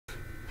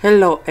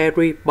Hello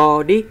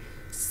everybody,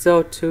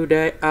 so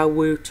today I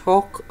will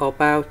talk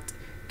about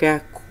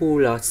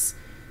calculus.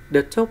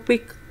 The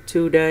topic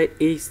today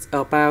is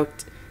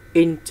about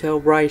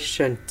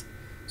integration.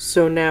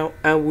 So now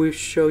I will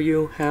show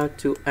you how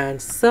to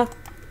answer.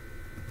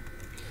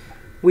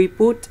 We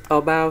put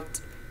about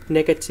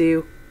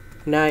negative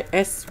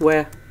 9x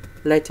squared.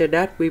 Later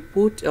that we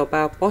put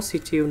about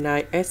positive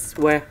 9x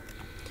squared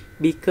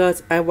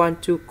because I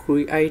want to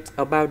create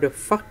about the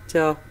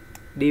factor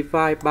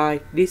divide by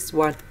this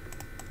one.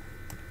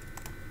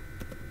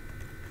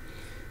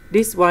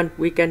 This one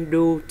we can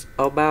do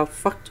about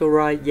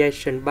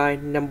factorization by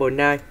number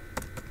 9.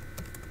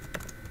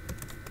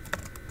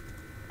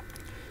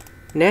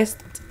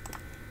 Next,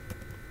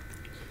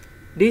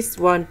 this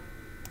one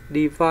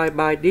divide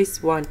by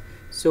this one,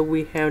 so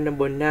we have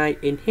number 9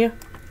 in here.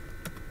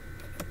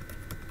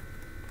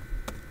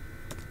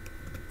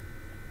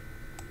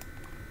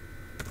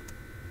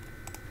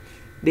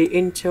 The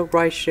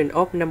integration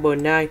of number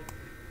 9,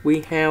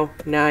 we have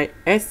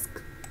 9x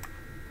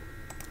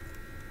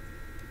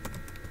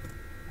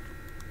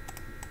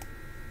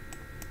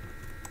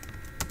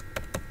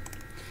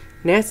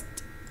Next,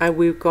 I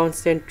will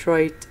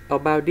concentrate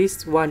about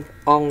this one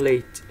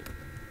only.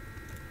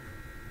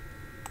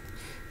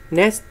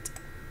 Next,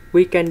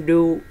 we can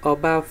do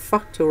about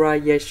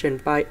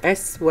factorization by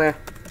x squared.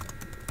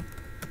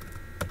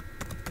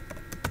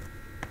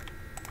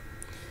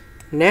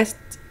 Next,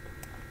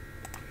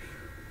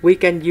 we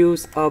can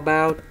use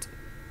about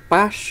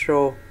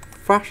partial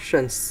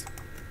fractions.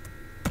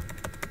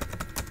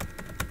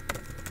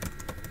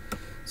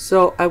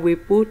 So I will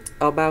put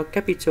about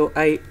capital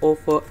A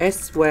over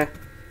S squared,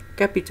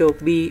 capital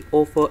B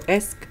over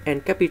S,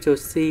 and capital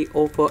C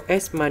over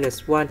S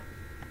minus 1.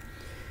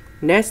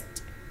 Next,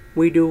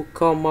 we do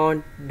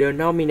common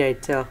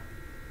denominator.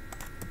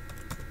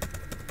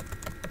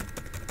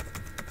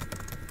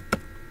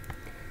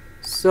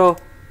 So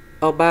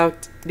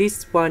about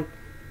this one,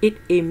 it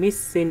is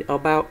missing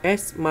about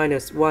S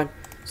minus 1.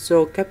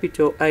 So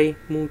capital A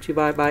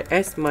multiplied by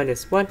S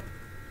minus 1.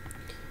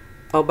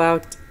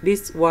 About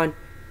this one,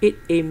 it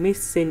is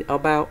missing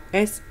about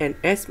S and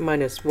S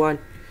minus 1.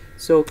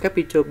 So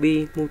capital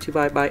B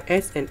multiplied by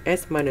S and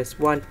S minus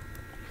 1.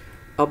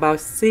 About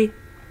C,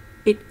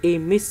 it is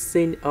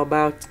missing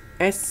about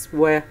S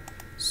squared.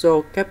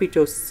 So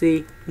capital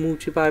C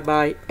multiplied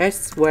by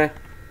S squared.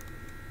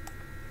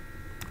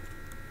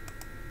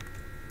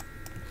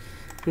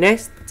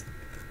 Next,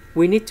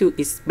 we need to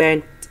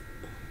expand.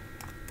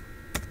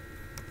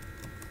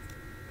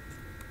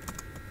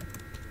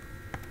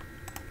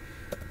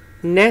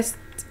 Next,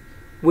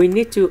 we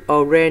need to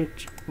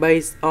arrange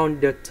based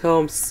on the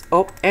terms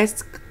of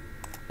S.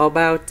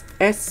 About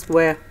S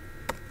squared,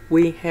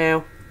 we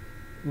have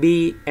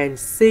B and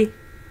C.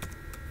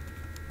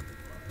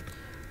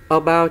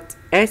 About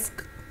S,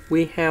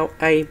 we have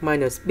A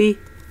minus B.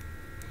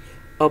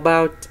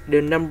 About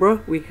the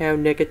number, we have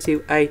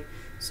negative A.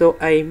 So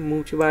A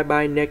multiplied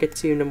by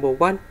negative number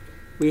 1,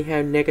 we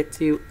have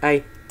negative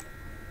A.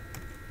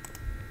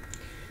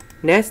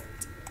 Next,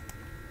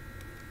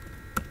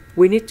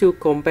 we need to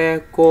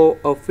compare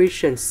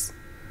coefficients.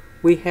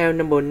 We have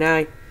number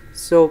 9,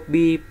 so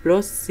B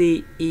plus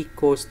C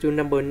equals to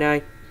number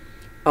 9.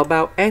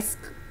 About S,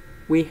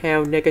 we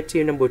have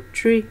negative number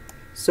 3,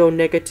 so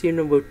negative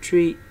number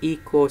 3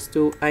 equals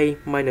to A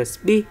minus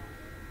B.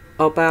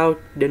 About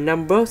the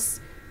numbers,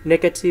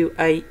 negative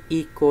A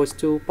equals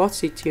to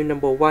positive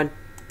number 1.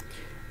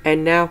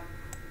 And now,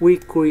 we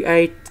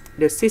create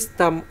the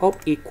system of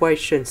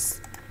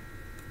equations.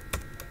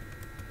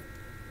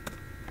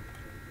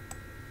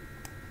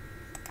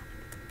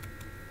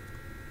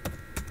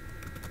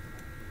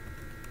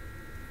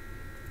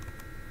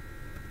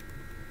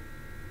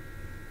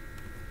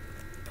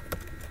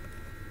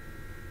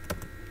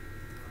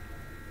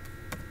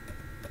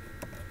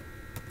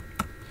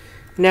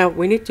 Now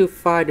we need to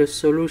find the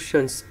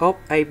solutions of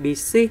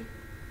ABC.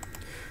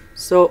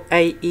 So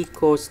A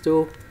equals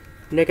to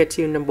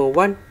negative number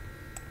 1,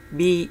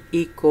 B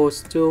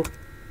equals to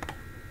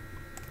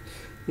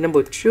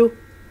number 2,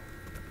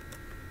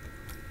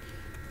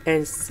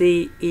 and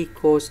C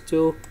equals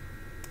to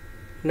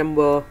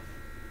number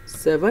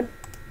 7.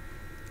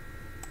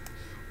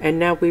 And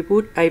now we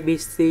put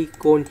ABC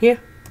cone here.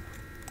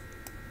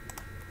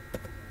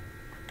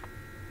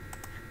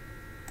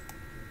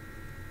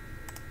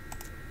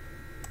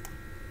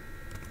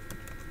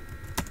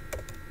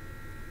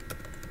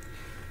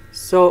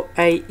 So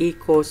A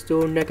equals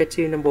to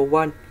negative number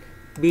 1,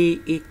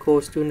 B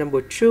equals to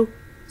number 2,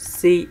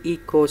 C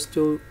equals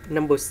to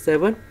number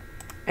 7.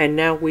 And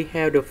now we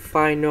have the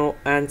final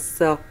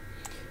answer.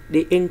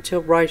 The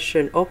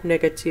integration of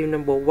negative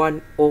number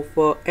 1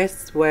 over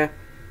S squared,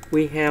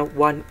 we have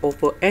 1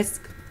 over S.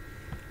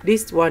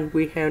 This one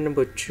we have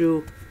number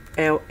 2,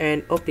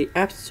 ln of the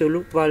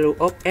absolute value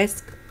of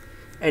S.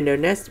 And the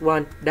next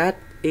one, that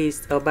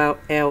is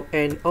about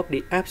ln of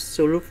the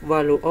absolute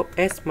value of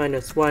S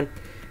minus 1.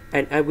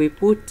 And I will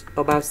put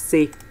about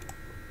C.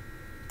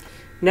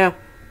 Now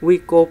we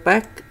go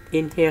back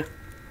in here.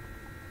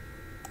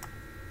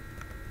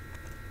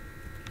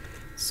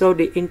 So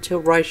the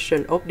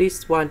interaction of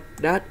this one,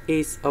 that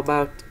is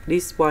about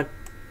this one.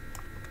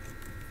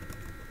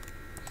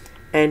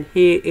 And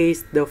here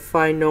is the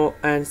final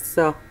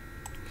answer.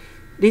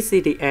 This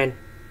is the end.